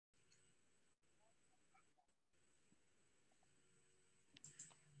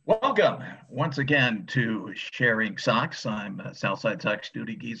Welcome once again to Sharing Sox. I'm Southside Sox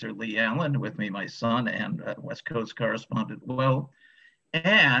duty geezer Leigh Allan. With me, my son and West Coast correspondent Will.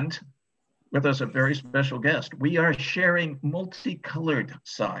 And with us, a very special guest. We are sharing multicolored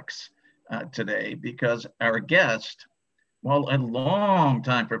socks today because our guest, while a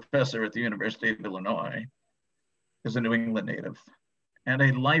longtime professor at the University of Illinois, is a New England native and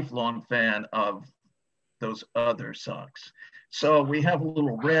a lifelong fan of those other socks. So we have a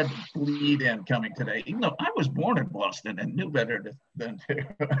little red bleed in coming today. Even though I was born in Boston and knew better than to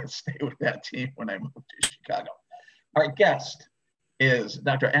stay with that team when I moved to Chicago. Our guest is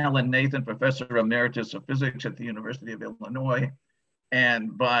Dr. Alan Nathan, Professor Emeritus of Physics at the University of Illinois,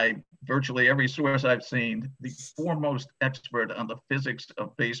 and by virtually every source I've seen, the foremost expert on the physics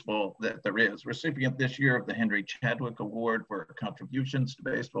of baseball that there is. Recipient this year of the Henry Chadwick Award for contributions to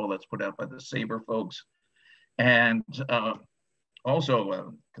baseball that's put out by the Sabre folks. And also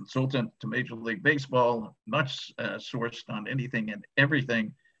a consultant to Major League Baseball, much sourced on anything and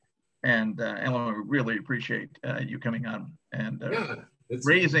everything. And Alan, we really appreciate you coming on and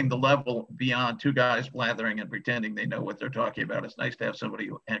raising the level beyond two guys blathering and pretending they know what they're talking about. It's nice to have somebody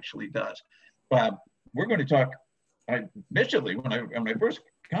who actually does. We're going to talk, initially, when I first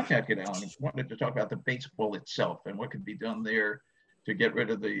contacted Alan, I wanted to talk about the baseball itself and what could be done there to get rid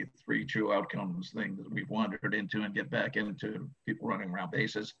of the three true outcomes thing that we've wandered into and get back into people running around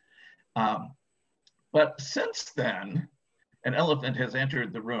bases. But since then, an elephant has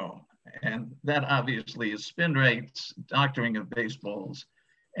entered the room, and that obviously is spin rates, doctoring of baseballs,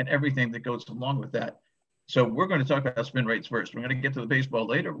 and everything that goes along with that. So we're going to talk about spin rates first. We're going to get to the baseball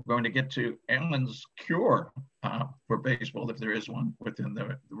later. We're going to get to Alan's cure for baseball, if there is one, within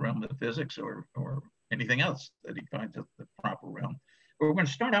the realm of physics or anything else that he finds at the proper realm. But we're going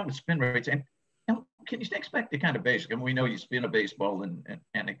to start out with spin rates. And can you expect the kind of basic? I mean, we know you spin a baseball and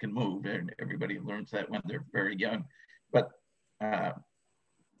it can move, and everybody learns that when they're very young. But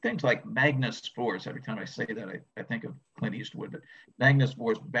things like Magnus force, every time I say that, I think of Clint Eastwood, but Magnus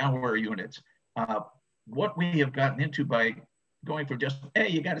force, Bauer units, what we have gotten into by going from just, hey,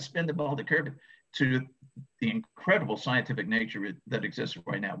 you got to spin the ball to curve it, to the incredible scientific nature that exists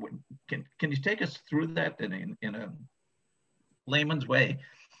right now. Can you take us through that in a layman's way?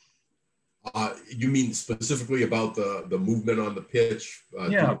 You mean specifically about the movement on the pitch?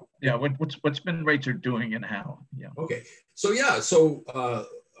 Yeah. What spin rates are doing and how? Yeah. Okay. So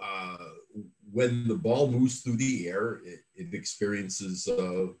when the ball moves through the air, it experiences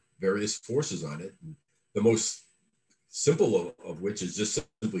various forces on it. The most simple of which is just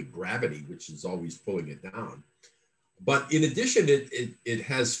simply gravity, which is always pulling it down. But in addition, it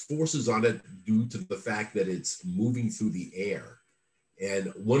has forces on it due to the fact that it's moving through the air.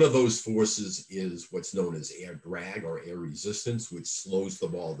 And one of those forces is what's known as air drag or air resistance, which slows the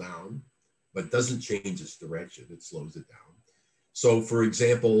ball down, but doesn't change its direction. It slows it down. So for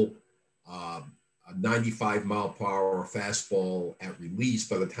example, a 95-mile-per-hour fastball at release,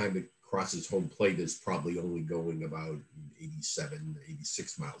 by the time it crosses home plate, is probably only going about 87,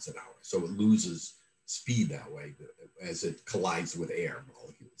 86 miles an hour. So it loses speed that way as it collides with air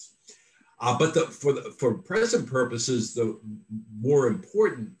molecules. But for present purposes, the more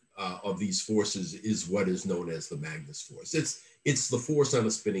important of these forces is what is known as the Magnus force. It's the force on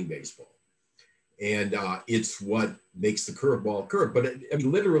a spinning baseball. And it's what makes the curveball curve. But I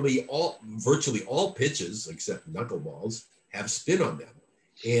mean, literally virtually all pitches, except knuckleballs, have spin on them.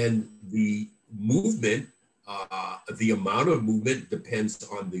 And the movement, the amount of movement depends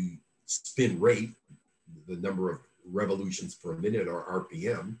on the spin rate, the number of revolutions per minute or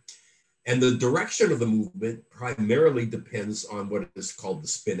RPM. And the direction of the movement primarily depends on what is called the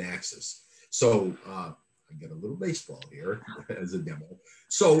spin axis. So I get a little baseball here as a demo.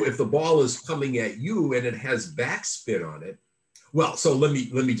 So if the ball is coming at you and it has backspin on it, well, so let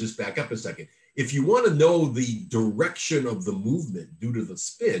me just back up a second. If you want to know the direction of the movement due to the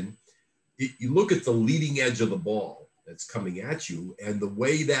spin, you look at the leading edge of the ball that's coming at you, and the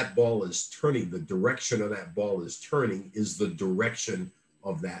way that ball is turning, the direction of that ball is turning, is the direction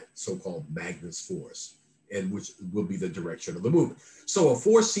of that so-called Magnus force, and which will be the direction of the movement. So a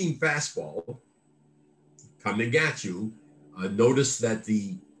four-seam fastball coming at you, notice that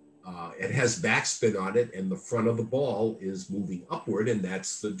it has backspin on it, and the front of the ball is moving upward, and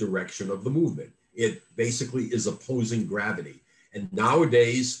that's the direction of the movement. It basically is opposing gravity. And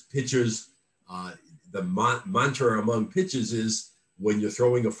nowadays, pitchers, the mantra among pitchers is when you're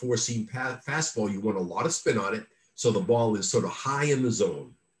throwing a four-seam fastball, you want a lot of spin on it, so the ball is sort of high in the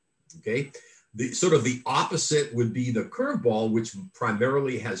zone, okay? The opposite would be the curveball, which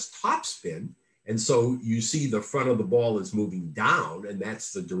primarily has top spin, And so you see the front of the ball is moving down, and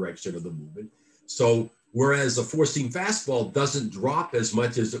that's the direction of the movement. So whereas a four-seam fastball doesn't drop as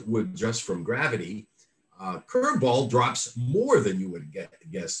much as it would just from gravity, curveball drops more than you would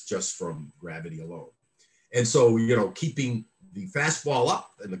guess just from gravity alone. And so, keeping the fastball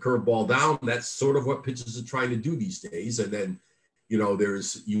up and the curveball down, that's sort of what pitchers are trying to do these days. And then,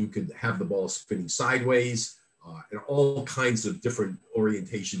 you could have the ball spinning sideways and all kinds of different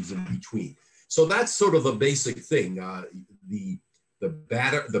orientations in between. So that's sort of the basic thing.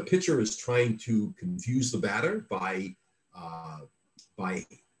 The pitcher is trying to confuse the batter by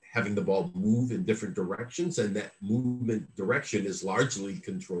having the ball move in different directions, and that movement direction is largely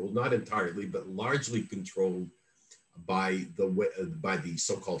controlled, not entirely, but largely controlled by the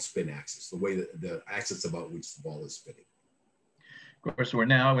so-called spin axis, the axis about which the ball is spinning. Of course, we're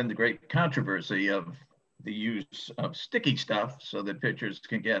now in the great controversy of the use of sticky stuff so that pitchers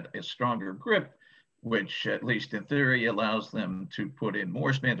can get a stronger grip, which at least in theory allows them to put in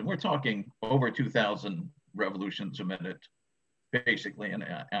more spins. And we're talking over 2,000 revolutions a minute, basically, and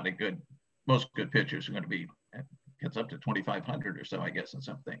most good pitchers are going to be, gets up to 2,500 or so, I guess, in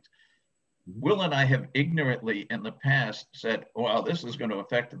some things. Will and I have ignorantly in the past said, well, this is going to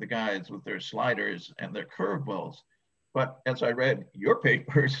affect the guys with their sliders and their curveballs. But as I read your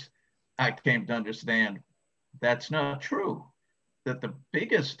papers, I came to understand that's not true, that the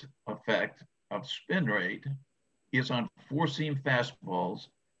biggest effect of spin rate is on four-seam fastballs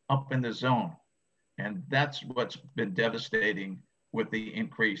up in the zone. And that's what's been devastating with the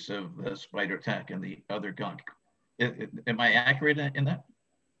increase of the spider tack and the other gunk. Am I accurate in that?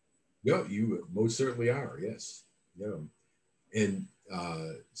 Yeah, you most certainly are, yes. Yeah. And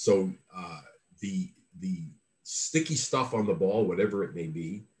so the sticky stuff on the ball, whatever it may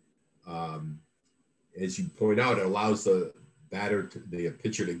be, as you point out, it allows the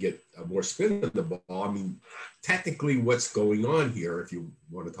pitcher to get more spin on the ball. I mean, technically what's going on here, if you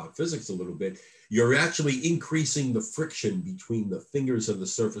want to talk physics a little bit, you're actually increasing the friction between the fingers and the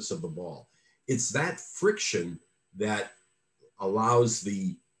surface of the ball. It's that friction that allows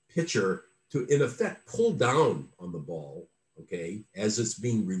the pitcher to, in effect, pull down on the ball, okay, as it's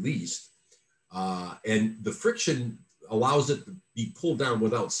being released. And the friction allows it to be pulled down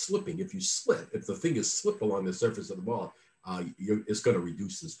without slipping. If the fingers slip along the surface of the ball, it's going to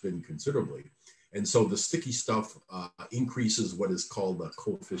reduce the spin considerably. And so the sticky stuff increases what is called a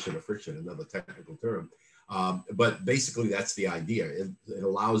coefficient of friction, another technical term. But basically, that's the idea. It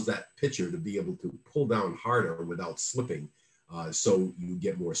allows that pitcher to be able to pull down harder without slipping. So you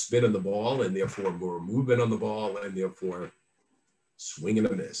get more spin on the ball and therefore more movement on the ball and therefore swing and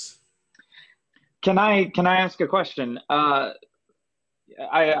a miss. Can I ask a question? I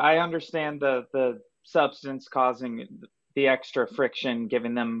understand the substance causing the extra friction,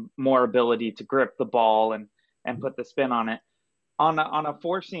 giving them more ability to grip the ball and put the spin on it. On a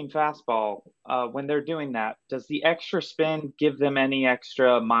four-seam fastball, when they're doing that, does the extra spin give them any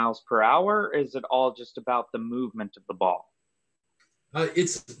extra miles per hour? Or is it all just about the movement of the ball?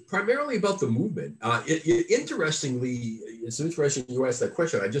 It's primarily about the movement. Interestingly, it's interesting you asked that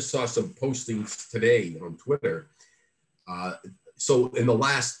question. I just saw some postings today on Twitter. So in the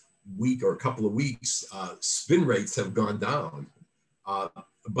last week or a couple of weeks, spin rates have gone down,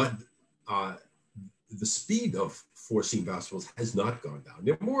 but the speed of four-seam fastballs has not gone down.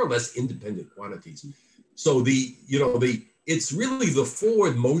 They're more or less independent quantities. So it's really the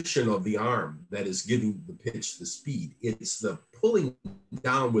forward motion of the arm that is giving the pitch the speed. It's the pulling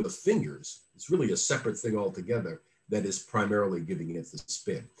down with the fingers. It's really a separate thing altogether that is primarily giving it the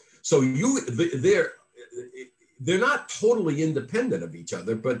spin. So they're not totally independent of each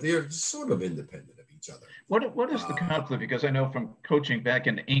other, but they're sort of independent of each other. What is the conflict? Because I know from coaching back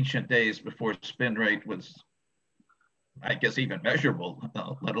in ancient days before spin rate was, I guess, even measurable,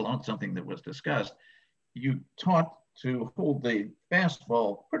 let alone something that was discussed, you taught to hold the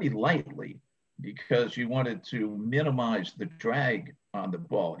fastball pretty lightly because you wanted to minimize the drag on the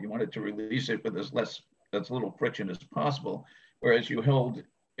ball. You wanted to release it with as little friction as possible, whereas you held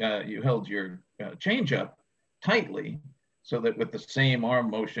your changeup tightly so that with the same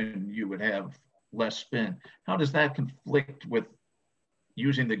arm motion you would have less spin. How does that conflict with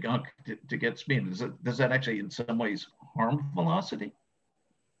using the gunk to get spin? Does that actually in some ways harm velocity?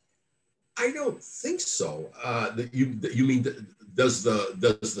 I don't think so. You mean does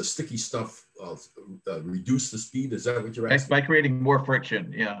the sticky stuff reduce the speed? Is that what you're asking? By creating more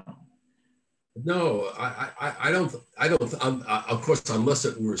friction, yeah. No, I don't. Of course, unless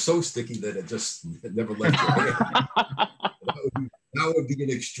it were so sticky that it just never left your hand. That would be an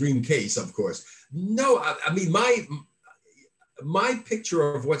extreme case, of course. No, I mean my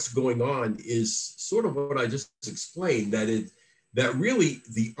picture of what's going on is sort of what I just explained, that really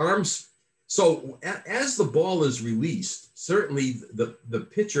the arms, so as the ball is released, certainly the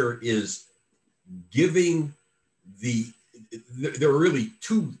pitcher is giving there are really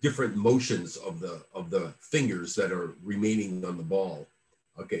two different motions of the fingers that are remaining on the ball.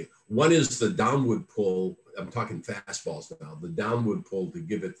 Okay, one is the downward pull. I'm talking fastballs now. The downward pull to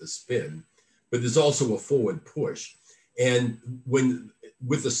give it the spin, but there's also a forward push. And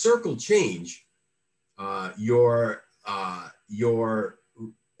with the circle change, you're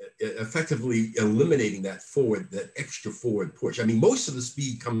effectively eliminating that extra forward push. I mean, most of the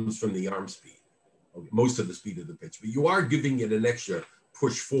speed comes from the arm speed. Most of the speed of the pitch, but you are giving it an extra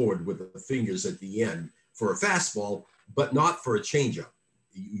push forward with the fingers at the end for a fastball, but not for a changeup.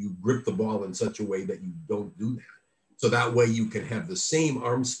 You grip the ball in such a way that you don't do that. So that way you can have the same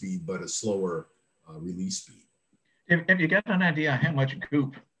arm speed, but a slower release speed. Have you got an idea how much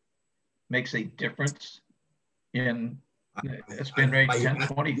goop makes a difference in spin rate, 10,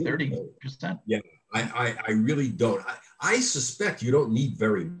 20, 30%? Yeah, I really don't. I suspect you don't need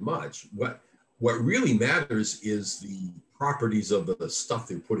very much. What really matters is the properties of the stuff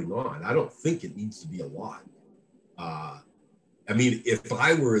they're putting on. I don't think it needs to be a lot. I mean, if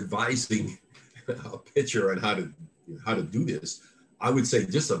I were advising a pitcher on how to do this, I would say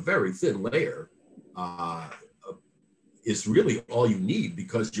just a very thin layer is really all you need,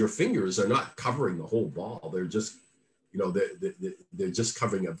 because your fingers are not covering the whole ball. They're just, they're just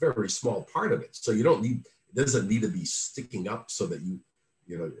covering a very small part of it. So you don't need, it doesn't need to be sticking up so that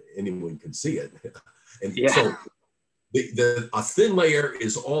anyone can see it. And so a thin layer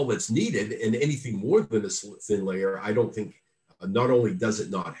is all that's needed, and anything more than a thin layer, I don't think, not only does it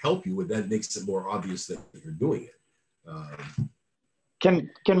not help you, but that makes it more obvious that you're doing it.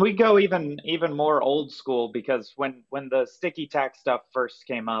 Can we go even more old school? Because when the sticky tack stuff first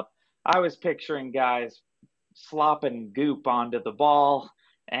came up, I was picturing guys slopping goop onto the ball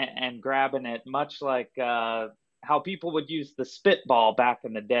and grabbing it, much like how people would use the spitball back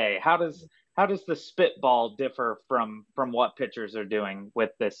in the day. How does the spitball differ from what pitchers are doing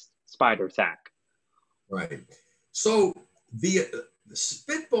with this spider tack? Right. So the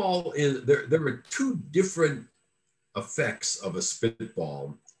spitball is there are two different effects of a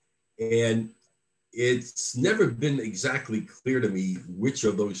spitball, and it's never been exactly clear to me which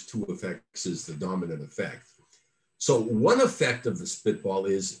of those two effects is the dominant effect. So one effect of the spitball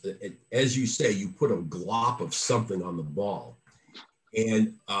is, as you say, you put a glop of something on the ball.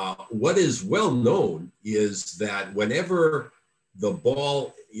 And what is well known is that whenever the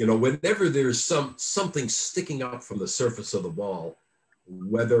ball, whenever there's something sticking up from the surface of the ball,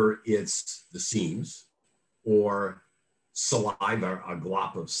 whether it's the seams or saliva, a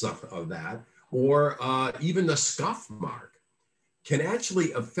glop of that, or even a scuff mark, can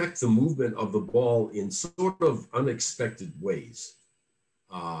actually affect the movement of the ball in sort of unexpected ways.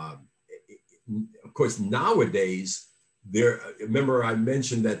 Of course, nowadays, remember I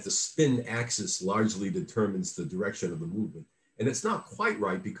mentioned that the spin axis largely determines the direction of the movement. And it's not quite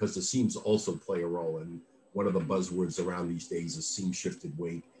right, because the seams also play a role. And one of the buzzwords around these days is seam shifted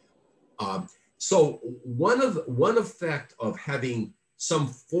weight. So one effect of having some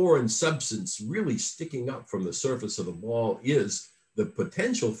foreign substance really sticking up from the surface of the ball is the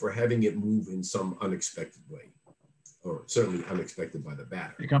potential for having it move in some unexpected way, or certainly unexpected by the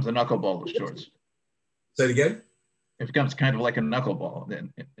batter. It becomes a knuckleball of sorts. Say it again? It becomes kind of like a knuckleball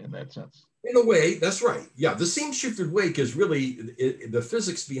in that sense. In a way, that's right. Yeah, the seam shifted wake is really, the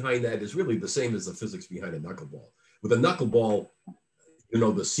physics behind that is really the same as the physics behind a knuckleball. With a knuckleball,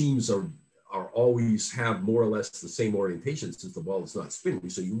 the seams are always have more or less the same orientation, since the ball is not spinning,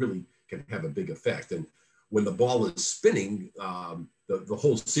 so you really can have a big effect. And when the ball is spinning, the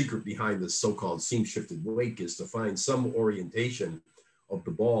whole secret behind this so-called seam shifted wake is to find some orientation of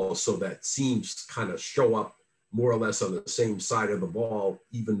the ball so that seams kind of show up more or less on the same side of the ball,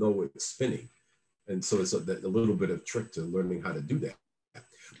 even though it's spinning. And so it's a little bit of trick to learning how to do that.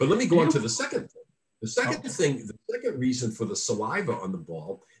 But let me go on to the second thing. The second reason for the saliva on the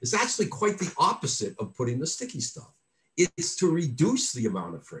ball is actually quite the opposite of putting the sticky stuff. It's to reduce the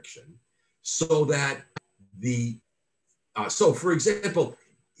amount of friction, so that so for example,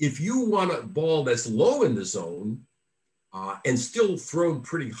 if you want a ball that's low in the zone and still thrown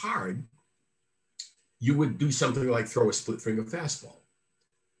pretty hard, you would do something like throw a split finger fastball.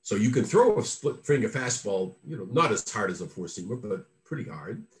 So you can throw a split finger fastball, not as hard as a four-seamer, but pretty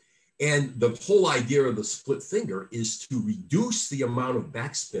hard. And the whole idea of the split finger is to reduce the amount of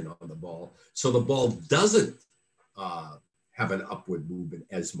backspin on the ball, so the ball doesn't have an upward movement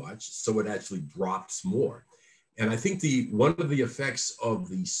as much, so it actually drops more. And I think one of the effects of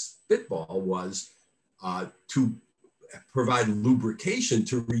the spitball was to provide lubrication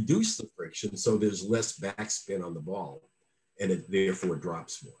to reduce the friction, so there's less backspin on the ball, and it therefore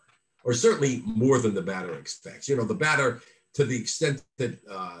drops more, or certainly more than the batter expects. You know, the batter, to the extent that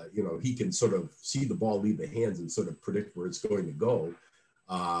you know, he can sort of see the ball leave the hands and sort of predict where it's going to go.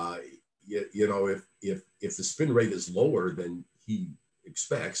 You know, if the spin rate is lower than he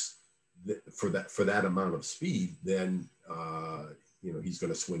expects for that amount of speed, then you know, he's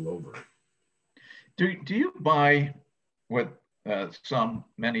going to swing over it. Do you buy what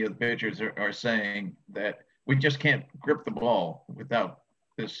many of the pitchers are saying, that we just can't grip the ball without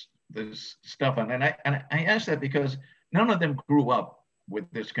this stuff on? And I ask that because none of them grew up with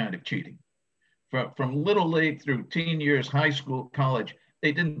this kind of cheating. From little league through teen years, high school, college,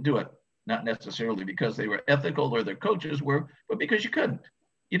 they didn't do it. Not necessarily because they were ethical or their coaches were, but because you couldn't.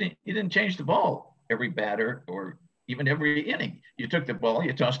 You didn't change the ball every batter or even every inning. You took the ball,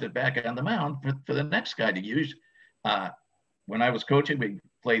 you tossed it back on the mound for the next guy to use. When I was coaching, we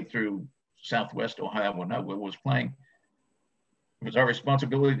played through Southwest Ohio. When I was playing, it was our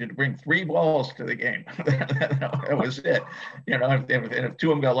responsibility to bring 3 balls to the game. That was it. You know, if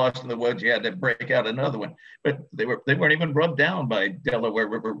 2 of them got lost in the woods, you had to break out another one. But they weren't even rubbed down by Delaware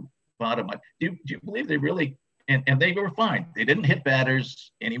River bottom. Do you believe they really? And they were fine. They didn't hit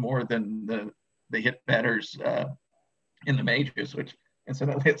batters any more than they hit batters in the majors, which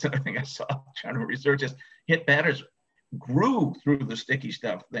incidentally, it's another thing I saw trying to research is hit batters grew through the sticky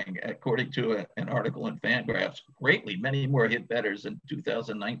stuff thing, according to an article in Fangraphs, greatly, many more hit batters in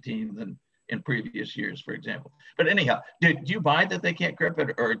 2019 than in previous years, for example. But anyhow, do you buy that they can't grip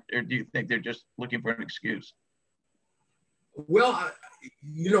it, or do you think they're just looking for an excuse? Well,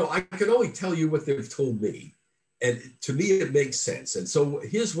 you know, I can only tell you what they've told me. And to me, it makes sense. And so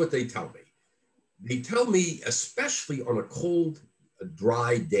here's what they tell me. They tell me, especially on a cold,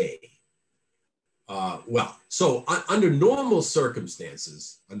 dry day, under normal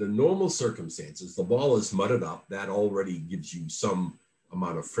circumstances, the ball is mudded up. That already gives you some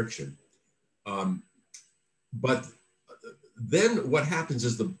amount of friction. But then what happens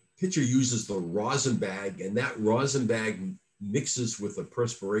is the pitcher uses the rosin bag, and that rosin bag mixes with the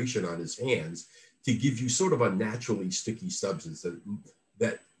perspiration on his hands to give you sort of a naturally sticky substance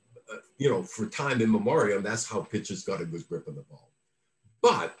that you know, for time immemorial, that's how pitchers got a good grip of the ball.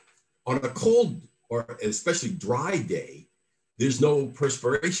 But on a cold or especially dry day, there's no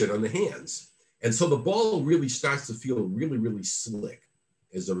perspiration on the hands. And so the ball really starts to feel really, really slick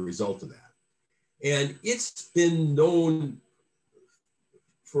as a result of that. And it's been known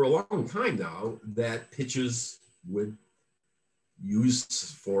for a long time now that pitchers would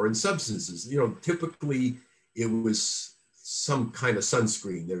use foreign substances. You know, typically it was some kind of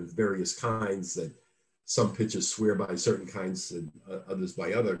sunscreen. There's various kinds that some pitchers swear by certain kinds and others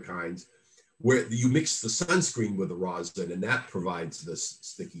by other kinds, where you mix the sunscreen with the rosin, and that provides this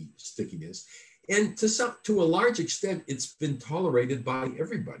stickiness. And to a large extent, it's been tolerated by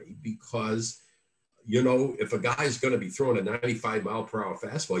everybody because, you know, if a guy's going to be throwing a 95-mile-per-hour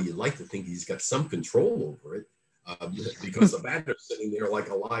fastball, you'd like to think he's got some control over it because the batter's sitting there like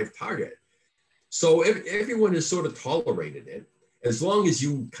a live target. So everyone has sort of tolerated it, as long as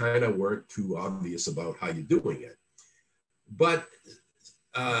you kind of weren't too obvious about how you're doing it. But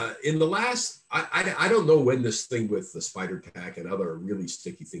in the last, I don't know when this thing with the spider tack and other really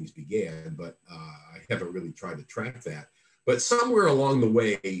sticky things began, but I haven't really tried to track that. But somewhere along the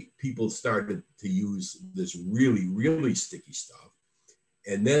way, people started to use this really, really sticky stuff.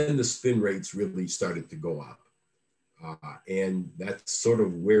 And then the spin rates really started to go up. And that's sort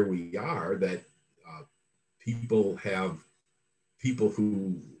of where we are, that people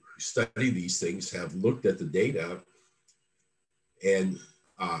who study these things have looked at the data, and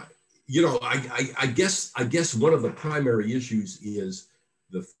you know, I guess one of the primary issues is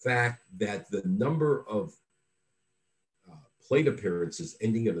the fact that the number of plate appearances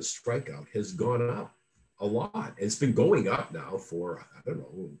ending in a strikeout has gone up a lot. It's been going up now for, I don't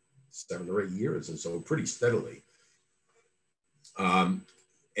know, 7 or 8 years, and so pretty steadily.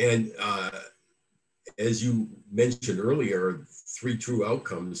 As you mentioned earlier, 3 true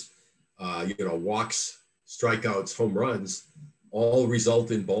outcomes, you know, walks, strikeouts, home runs, all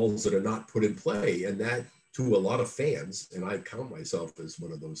result in balls that are not put in play. And that, to a lot of fans, and I count myself as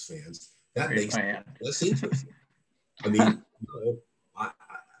one of those fans, that makes it less interesting. I mean,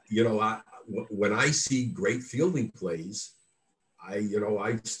 when I see great fielding plays, I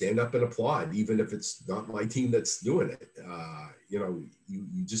stand up and applaud, even if it's not my team that's doing it. You know,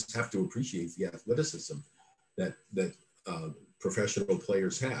 you just have to appreciate the athleticism that professional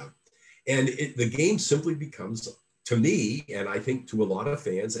players have. And the game simply becomes, to me, and I think to a lot of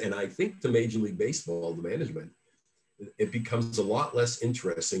fans, and I think to Major League Baseball, the management, it becomes a lot less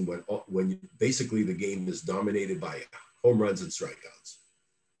interesting when basically the game is dominated by home runs and strikeouts.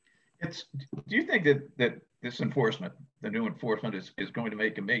 Do you think that this enforcement, the new enforcement, is going to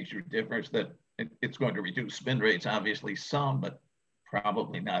make a major difference? That it's going to reduce spin rates, obviously some, but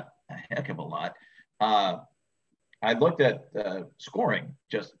probably not a heck of a lot. I looked at scoring,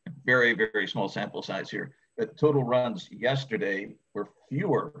 just very, very small sample size here. The total runs yesterday were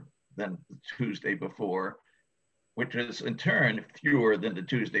fewer than the Tuesday before, which is in turn fewer than the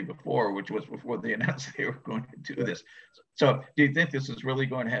Tuesday before, which was before they announced they were going to do this. So do you think this is really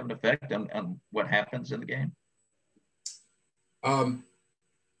going to have an effect on what happens in the game?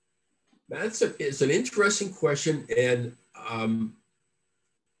 It's an interesting question. And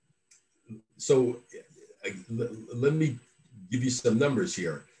so let me give you some numbers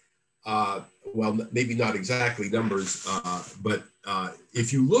here. Well, maybe not exactly numbers, but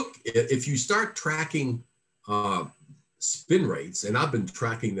if you start tracking spin rates, and I've been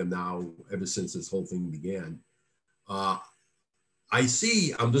tracking them now ever since this whole thing began, I'm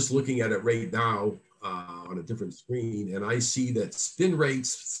just looking at it right now on a different screen, and I see that spin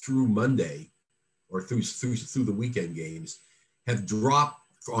rates through Monday or through the weekend games have dropped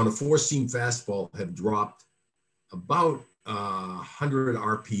on a four-seam fastball, have dropped about 100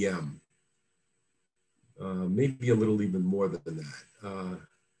 RPM, maybe a little even more than that.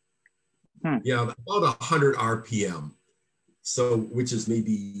 Yeah, about 100 RPM. So, which is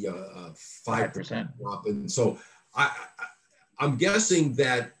maybe 5% drop. And so I'm guessing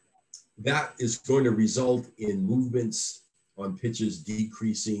that is going to result in movements on pitches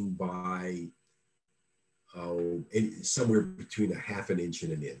decreasing by somewhere between a half an inch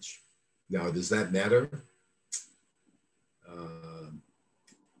and an inch. Now, does that matter?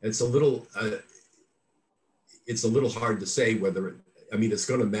 It's a little hard to say whether, it's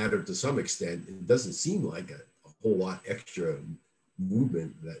going to matter to some extent. It doesn't seem like a whole lot extra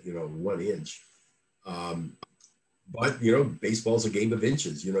movement that, 1 inch. But, baseball's a game of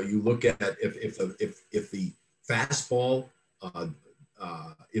inches. You look at if the fastball,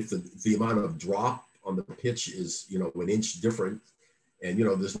 if the amount of drop on the pitch is, 1 inch different, and,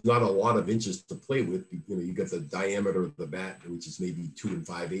 there's not a lot of inches to play with. You got the diameter of the bat, which is maybe 2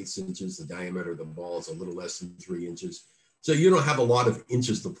 5/8 inches. The diameter of the ball is a little less than 3 inches. So you don't have a lot of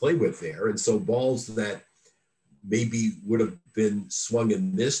inches to play with there. And so balls that maybe would have been swung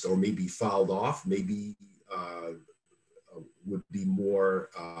and missed or maybe fouled off, maybe would be more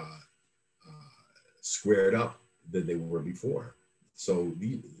squared up than they were before. So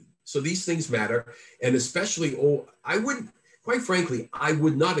these things matter. And especially, quite frankly, I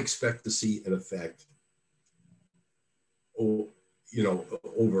would not expect to see an effect,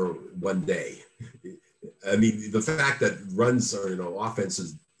 over 1 day. The fact that runs or,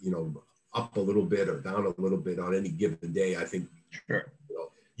 offenses, up a little bit or down a little bit on any given day, I think, sure.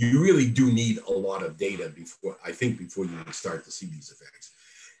 You really do need a lot of data before you start to see these effects.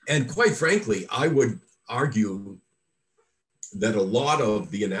 And quite frankly, I would argue that a lot of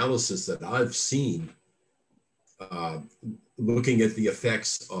the analysis that I've seen, looking at the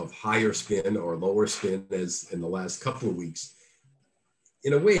effects of higher spin or lower spin as in the last couple of weeks,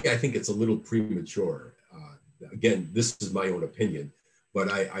 in a way, I think it's a little premature. Again, this is my own opinion,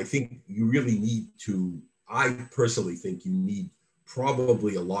 but I think you really need to, I personally think you need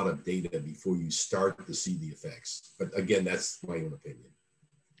probably a lot of data before you start to see the effects. But again, that's my own opinion.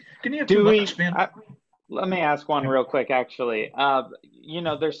 Can you have too much spin? Let me ask one real quick, actually.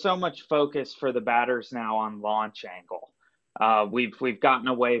 There's so much focus for the batters now on launch angle. We've gotten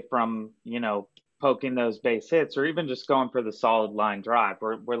away from, poking those base hits or even just going for the solid line drive.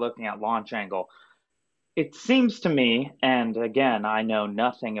 We're looking at launch angle. It seems to me, and again, I know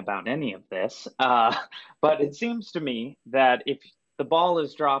nothing about any of this, but it seems to me that if the ball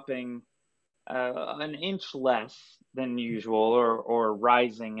is dropping an inch less than usual or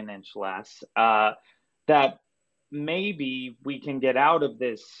rising an inch less, that maybe we can get out of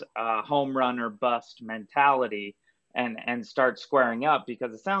this home run or bust mentality and start squaring up,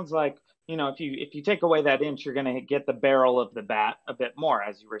 because it sounds like, if you take away that inch, you're going to get the barrel of the bat a bit more.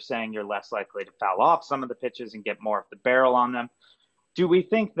 As you were saying, you're less likely to foul off some of the pitches and get more of the barrel on them. Do we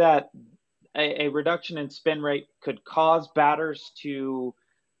think that a reduction in spin rate could cause batters to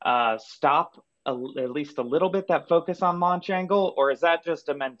stop at least a little bit that focus on launch angle? Or is that just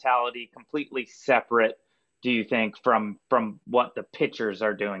a mentality completely separate, do you think, from what the pitchers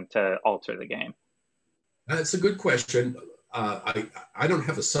are doing to alter the game? That's a good question. I don't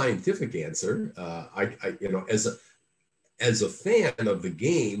have a scientific answer. As a fan of the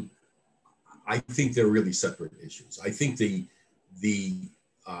game, I think they're really separate issues. I think the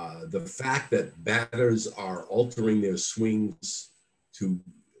fact that batters are altering their swings to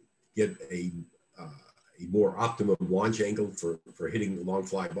get a more optimum launch angle for hitting long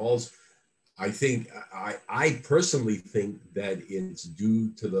fly balls, I personally think that it's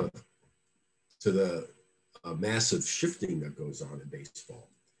due to the massive shifting that goes on in baseball.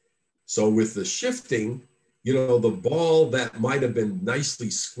 So with the shifting, you know, the ball that might have been nicely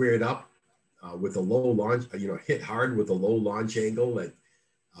squared up with a low launch, you know, hit hard with a low launch angle, that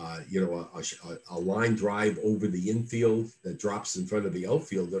you know, a line drive over the infield that drops in front of the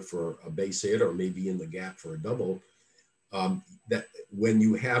outfielder for a base hit, or maybe in the gap for a double. That when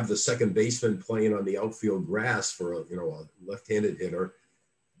you have the second baseman playing on the outfield grass for a left-handed hitter,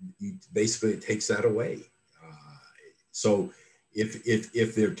 basically it takes that away. So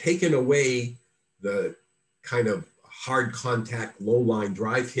if they're taking away the kind of hard contact, low line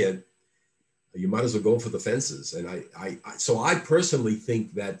drive hit, you might as well go for the fences. And so I personally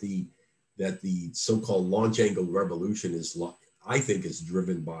think that the so-called launch angle revolution is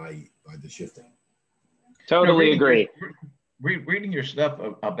driven by the shifting. Totally agree. Reading your stuff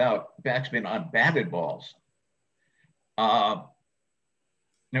about backspin on batted balls. Now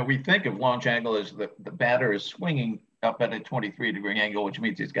we think of launch angle as the batter is swinging up at a 23-degree angle, which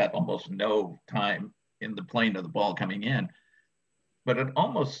means he's got almost no time in the plane of the ball coming in. But it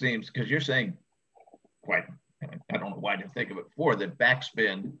almost seems, because you're saying, I don't know why I didn't think of it before, that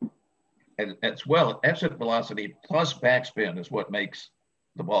backspin as well, exit velocity plus backspin is what makes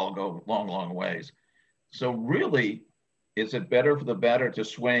the ball go long, long ways. So really, is it better for the batter to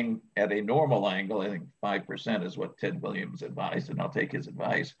swing at a normal angle? I think 5% is what Ted Williams advised, and I'll take his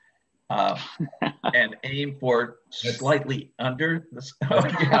advice. And aim for slightly under the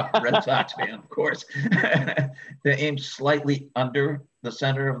Red Sox fan, of course. To aim slightly under the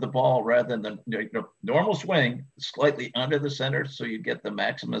center of the ball rather than the normal swing, slightly under the center, so you get the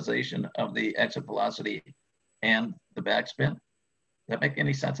maximization of the exit velocity and the backspin. Does that make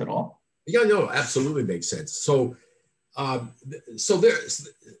any sense at all? Yeah, no, absolutely makes sense. So so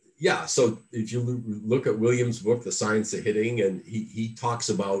if you look at Williams' book, The Science of Hitting, and he talks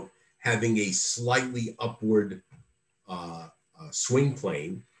about having a slightly upward swing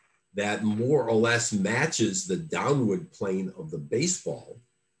plane that more or less matches the downward plane of the baseball,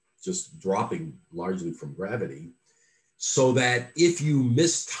 just dropping largely from gravity, so that if you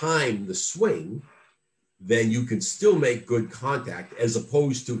mistime the swing, then you can still make good contact, as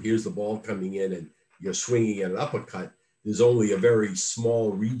opposed to here's the ball coming in and you're swinging at an uppercut. There's only a very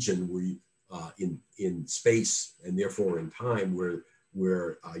small region where you, in space and therefore in time where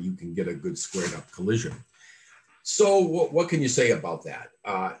you can get a good squared up collision. So what can you say about that?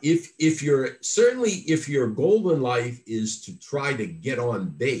 If your goal in life is to try to get on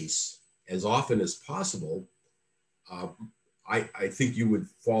base as often as possible, I think you would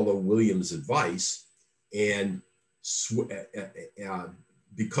follow Williams' advice, and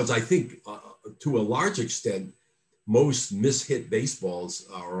because I think to a large extent, most mishit baseballs,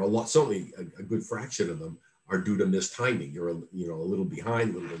 or certainly a good fraction of them, are due to mistiming. You're a little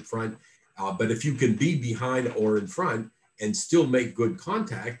behind, a little in front. But if you can be behind or in front and still make good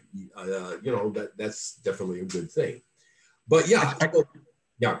contact, that's definitely a good thing. But yeah,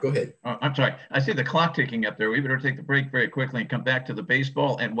 go ahead. I'm sorry. I see the clock ticking up there. We better take the break very quickly and come back to the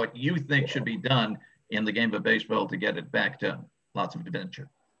baseball and what you think should be done in the game of baseball to get it back to lots of adventure.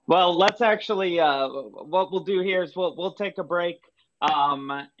 Well, let's actually, what we'll do here is we'll take a break,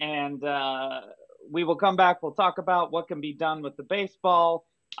 and we will come back. We'll talk about what can be done with the baseball.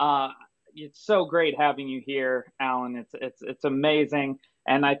 It's so great having you here, Alan. It's amazing.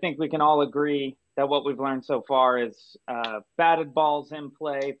 And I think we can all agree that what we've learned so far is batted balls in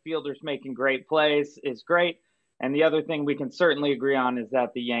play, fielders making great plays is great. And the other thing we can certainly agree on is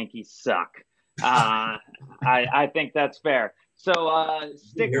that the Yankees suck. I think that's fair. So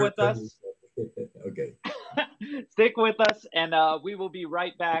stick with us. Okay. Stick with us, and we will be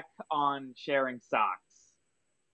right back on Sharing Sox.